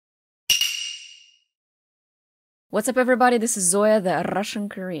What's up everybody, this is Zoya, the Russian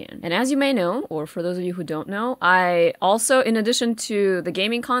Korean. And as you may know, or for those of you who don't know, I also, in addition to the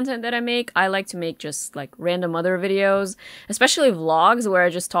gaming content that I make, I like to make just like random other videos, especially vlogs where I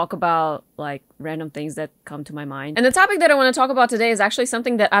just talk about like random things that come to my mind. And the topic that I want to talk about today is actually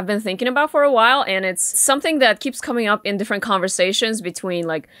something that I've been thinking about for a while, and it's something that keeps coming up in different conversations between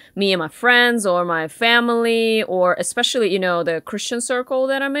like me and my friends or my family, or especially, you know, the Christian circle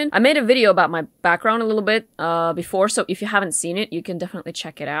that I'm in. I made a video about my background a little bit before, so if you haven't seen it, you can definitely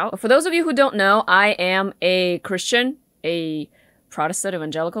check it out. But for those of you who don't know, I am a Christian, a Protestant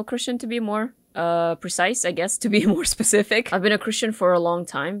evangelical Christian to be more precise, I guess, to be more specific. I've been a Christian for a long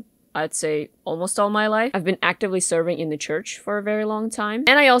time. I'd say almost all my life. I've been actively serving in the church for a very long time.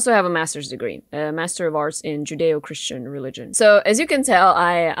 And I also have a master's degree, a Master of Arts in Judeo-Christian religion. So as you can tell,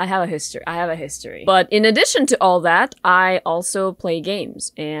 I have a history. But in addition to all that, I also play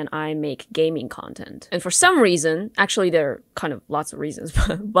games and I make gaming content. And for some reason, actually there are kind of lots of reasons,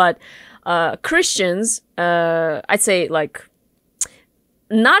 but Christians, I'd say like,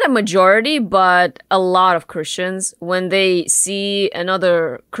 not a majority, but a lot of Christians, when they see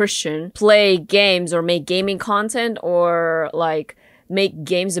another Christian play games or make gaming content or like make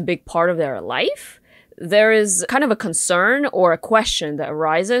games a big part of their life, there is kind of a concern or a question that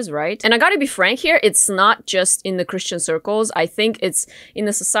arises, right? And I gotta be frank here, it's not just in the Christian circles. I think it's in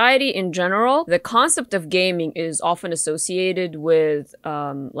the society in general. The concept of gaming is often associated with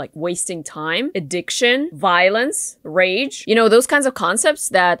like wasting time, addiction, violence, rage. You know, those kinds of concepts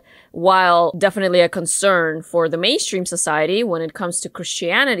that, while definitely a concern for the mainstream society, when it comes to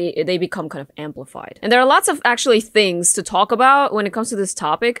Christianity, they become kind of amplified. And there are lots of actually things to talk about when it comes to this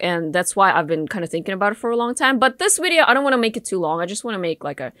topic, and that's why I've been kind of thinking about it for a long time. But this video, I don't want to make it too long. I just want to make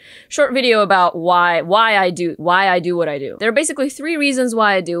like a short video about why I do what I do. There are basically 3 reasons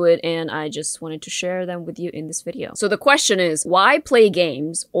why I do it, and I just wanted to share them with you in this video. So the question is, why play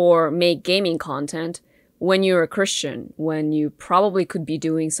games or make gaming content when you're a Christian, when you probably could be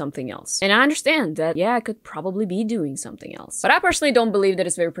doing something else? And I understand that, yeah, I could probably be doing something else. But I personally don't believe that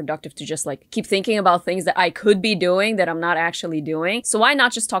it's very productive to just like keep thinking about things that I could be doing that I'm not actually doing. So why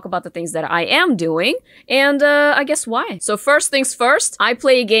not just talk about the things that I am doing? And I guess why? So first things first, I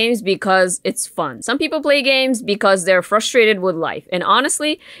play games because it's fun. Some people play games because they're frustrated with life. And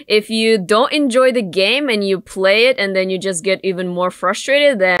honestly, if you don't enjoy the game and you play it and then you just get even more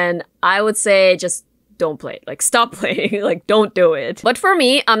frustrated, then I would say just don't play it. Like, stop playing. Like, don't do it. But for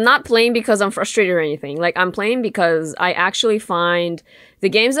me, I'm not playing because I'm frustrated or anything. Like, I'm playing because I actually find the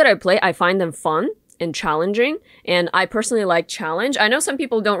games that I play, I find them fun and challenging, and I personally like challenge. I know some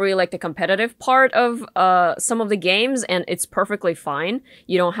people don't really like the competitive part of some of the games, and it's perfectly fine.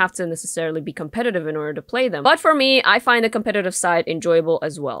 You don't have to necessarily be competitive in order to play them. But for me, I find the competitive side enjoyable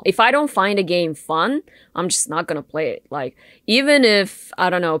as well. If I don't find a game fun, I'm just not gonna play it. Like, even if, I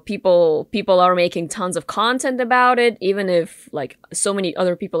don't know, people are making tons of content about it, even if like so many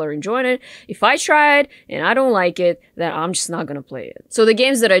other people are enjoying it, if I try it and I don't like it, then I'm just not gonna play it. So the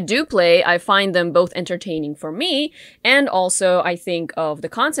games that I do play, I find them both entertaining for me, and also I think of the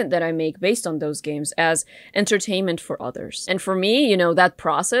content that I make based on those games as entertainment for others. And for me, you know, that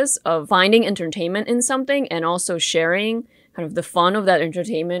process of finding entertainment in something and also sharing kind of the fun of that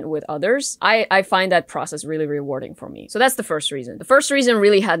entertainment with others, I find that process really rewarding for me. So that's the first reason. The first reason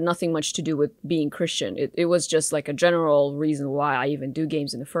really had nothing much to do with being Christian. It was just like a general reason why I even do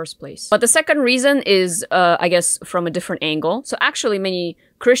games in the first place. But the second reason is, I guess, from a different angle. So actually many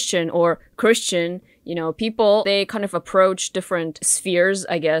Christian, you know, people, they kind of approach different spheres,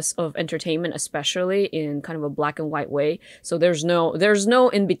 I guess, of entertainment, especially in kind of a black and white way. So there's no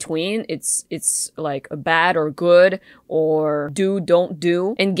in between. It's like a bad or good, or do, don't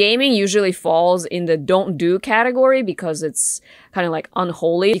do. And gaming usually falls in the don't do category because it's kind of like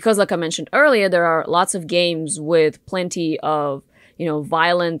unholy. Because like I mentioned earlier, there are lots of games with plenty of, you know,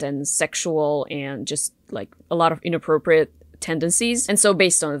 violent and sexual and just like a lot of inappropriate tendencies. And so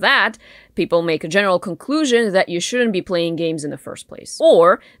based on that, people make a general conclusion that you shouldn't be playing games in the first place.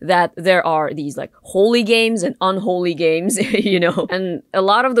 Or that there are these like holy games and unholy games, you know? And a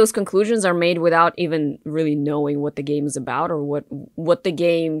lot of those conclusions are made without even really knowing what the game is about or what the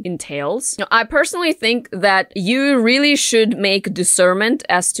game entails. Now, I personally think that you really should make discernment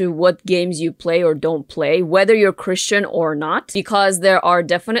as to what games you play or don't play, whether you're Christian or not, because there are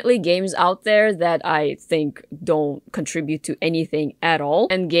definitely games out there that I think don't contribute to anything at all,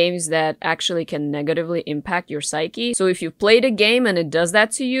 and games that actually can negatively impact your psyche. So if you've played a game and it does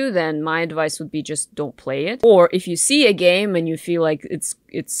that to you, then my advice would be just don't play it. Or if you see a game and you feel like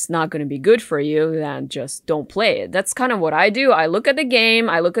it's not going to be good for you, then just don't play it. That's kind of what I do. I look at the game,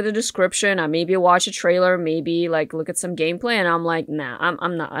 I look at the description, I maybe watch a trailer, maybe like look at some gameplay, and I'm like, nah,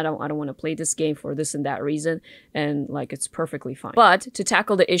 I don't want to play this game for this and that reason, and like it's perfectly fine. But to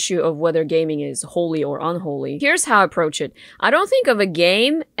tackle the issue of whether gaming is holy or unholy, here's how I approach it. I don't think of a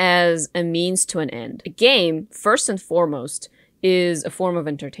game as a means to an end. A game, first and foremost, is a form of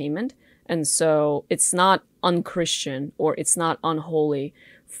entertainment, and so it's not unchristian or it's not unholy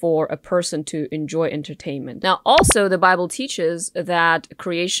for a person to enjoy entertainment. Now, also, the Bible teaches that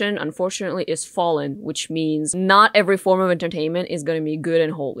creation, unfortunately, is fallen, which means not every form of entertainment is going to be good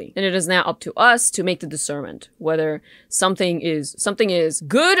and holy. And it is now up to us to make the discernment whether something is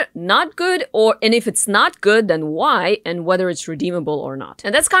good, not good, and if it's not good, then why, and whether it's redeemable or not.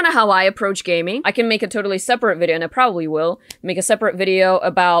 And that's kind of how I approach gaming. I can make a totally separate video, and I probably will make a separate video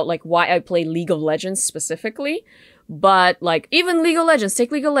about like why I play League of Legends specifically. But like even League of Legends, take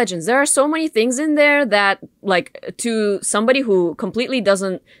League of Legends, there are so many things in there that like to somebody who completely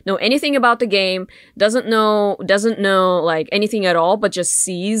doesn't know anything about the game, doesn't know like anything at all, but just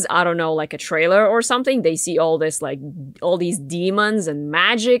sees, I don't know, like a trailer or something, they see all this like all these demons and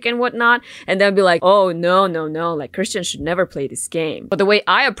magic and whatnot, and they'll be like, oh no, like Christians should never play this game. But the way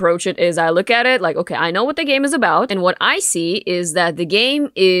I approach it is I look at it like, okay, I know what the game is about, and what I see is that the game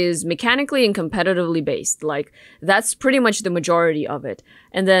is mechanically and competitively based. Like that's pretty much the majority of it.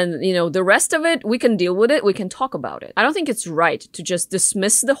 And then, you know, the rest of it, we can deal with it, we can talk about it. I don't think it's right to just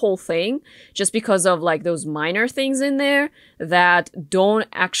dismiss the whole thing just because of like those minor things in there that don't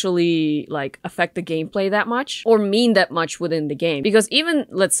actually like affect the gameplay that much or mean that much within the game. Because even,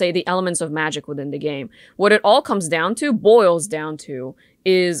 let's say, the elements of magic within the game, what it all comes down to, boils down to,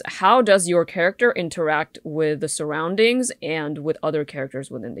 is how does your character interact with the surroundings and with other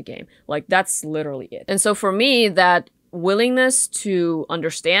characters within the game. Like, that's literally it. And so for me, that willingness to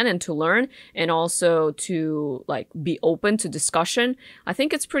understand and to learn, and also to like be open to discussion, I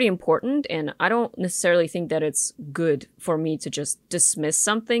think it's pretty important. And I don't necessarily think that it's good for me to just dismiss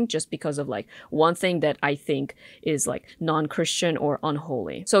something just because of like one thing that I think is like non-Christian or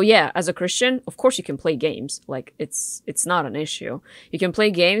unholy. So yeah, as a Christian, of course you can play games. Like it's not an issue. You can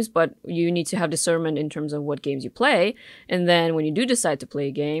play games, but you need to have discernment in terms of what games you play. And then when you do decide to play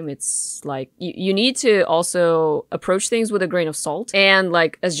a game, it's like you need to also approach things with a grain of salt. And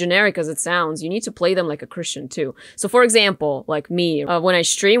like, as generic as it sounds, you need to play them like a Christian too. So for example, like me, when I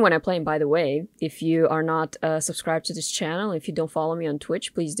stream, when I play, and by the way, if you are not subscribed to this channel, if you don't follow me on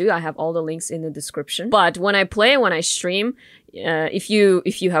Twitch, please do. I have all the links in the description. But when I play, when I stream, if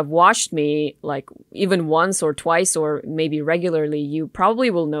you have watched me like even once or twice or maybe regularly, you probably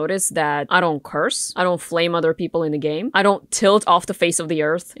will notice that I don't curse. I don't flame other people in the game. I don't tilt off the face of the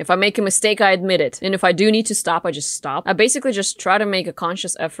earth. If I make a mistake, I admit it. And if I do need to stop, I just stop. I basically just try to make a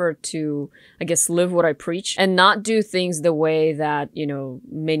conscious effort to, I guess, live what I preach and not do things the way that, you know,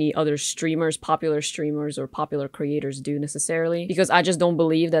 many other streamers, popular streamers or popular creators do necessarily, because I just don't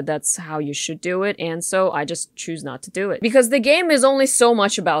believe that that's how you should do it. And so I just choose not to do it, because the game is only so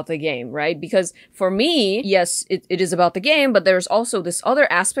much about the game, right? Because for me, yes, it is about the game, but there's also this other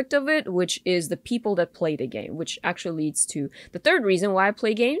aspect of it, which is the people that play the game, which actually leads to the third reason why I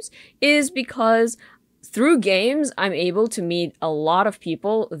play games, is because through games, I'm able to meet a lot of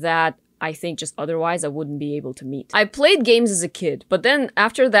people that I think just otherwise I wouldn't be able to meet. I played games as a kid, but then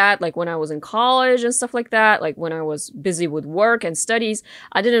after that, like when I was in college and stuff like that, like when I was busy with work and studies,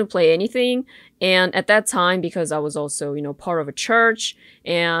 I didn't play anything. And at that time, because I was also, you know, part of a church,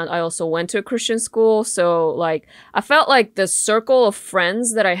 and I also went to a Christian school, so like I felt like the circle of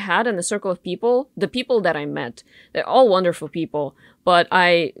friends that I had and the circle of people, the people that I met, they're all wonderful people, but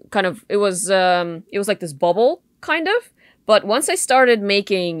I kind of, it was like this bubble, kind of. But once I started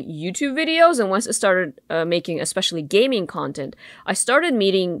making YouTube videos, and once I started making especially gaming content, I started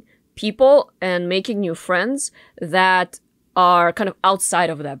meeting people and making new friends that are kind of outside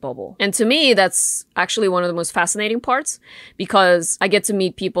of that bubble. And to me, that's actually one of the most fascinating parts, because I get to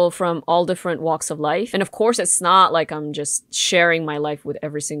meet people from all different walks of life. And of course, it's not like I'm just sharing my life with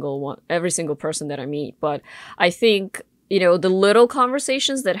every single person that I meet. But I think, you know, the little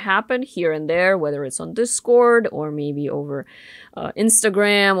conversations that happen here and there, whether it's on Discord or maybe over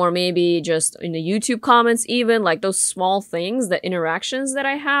Instagram or maybe just in the YouTube comments even, like those small things, the interactions that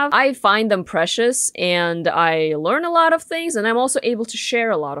I have, I find them precious, and I learn a lot of things, and I'm also able to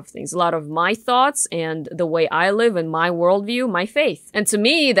share a lot of things, a lot of my thoughts and the way I live and my worldview, my faith. And to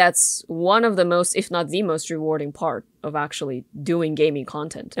me, that's one of the most, if not the most rewarding part of actually doing gaming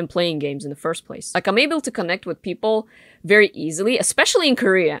content and playing games in the first place. Like, I'm able to connect with people very easily, especially in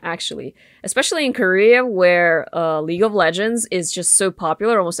Korea, actually. Especially in Korea, where League of Legends is just so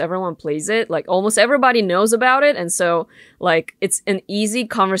popular. Almost everyone plays it. Like, almost everybody knows about it. And so, like, it's an easy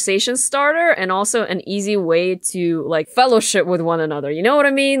conversation starter and also an easy way to, like, fellowship with one another. You know what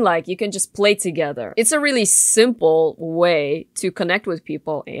I mean? Like, you can just play together. It's a really simple way to connect with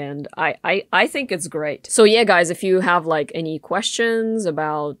people, and I think it's great. So yeah, guys, if you have, like, any questions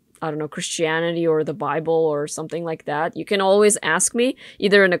about, I don't know, Christianity or the Bible or something like that, you can always ask me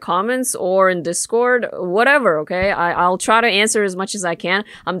either in the comments or in Discord, whatever, okay? I'll try to answer as much as I can.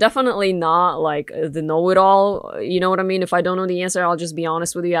 I'm definitely not like the know-it-all, you know what I mean? If I don't know the answer, I'll just be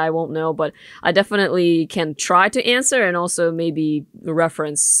honest with you, I won't know, but I definitely can try to answer and also maybe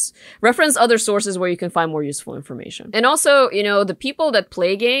reference other sources where you can find more useful information. And also, you know, the people that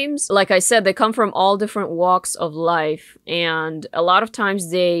play games, like I said, they come from all different walks of life, and a lot of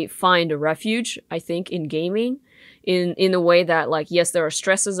times they find a refuge, I think, in gaming, in the way that, like, yes, there are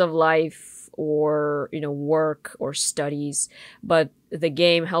stresses of life or, you know, work or studies, but the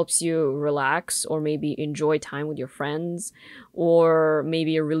game helps you relax or maybe enjoy time with your friends or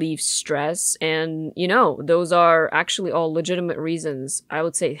maybe relieve stress. And, you know, those are actually all legitimate reasons, I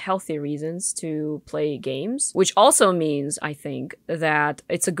would say healthy reasons to play games, which also means, I think, that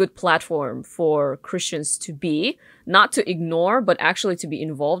it's a good platform for Christians to be, not to ignore, but actually to be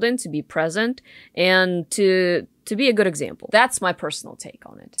involved in, to be present, and to be a good example. That's my personal take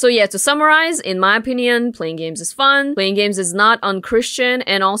on it. So yeah, to summarize, in my opinion, playing games is fun. Playing games is not unchristian,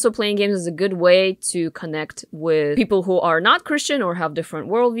 and also playing games is a good way to connect with people who are not Christian or have different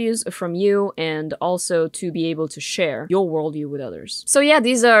worldviews from you, and also to be able to share your worldview with others. So yeah,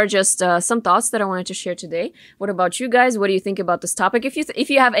 these are just some thoughts that I wanted to share today. What about you guys? What do you think about this topic? If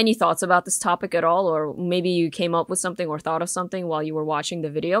you have any thoughts about this topic at all, or maybe you came up with something or thought of something while you were watching the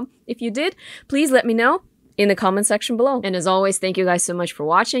video, if you did, please let me know in the comment section below. And as always, thank you guys so much for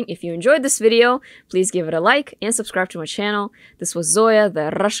watching. If you enjoyed this video, please give it a like and subscribe to my channel. This was Zoya,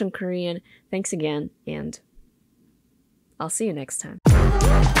 the Russian Korean. Thanks again, and I'll see you next time.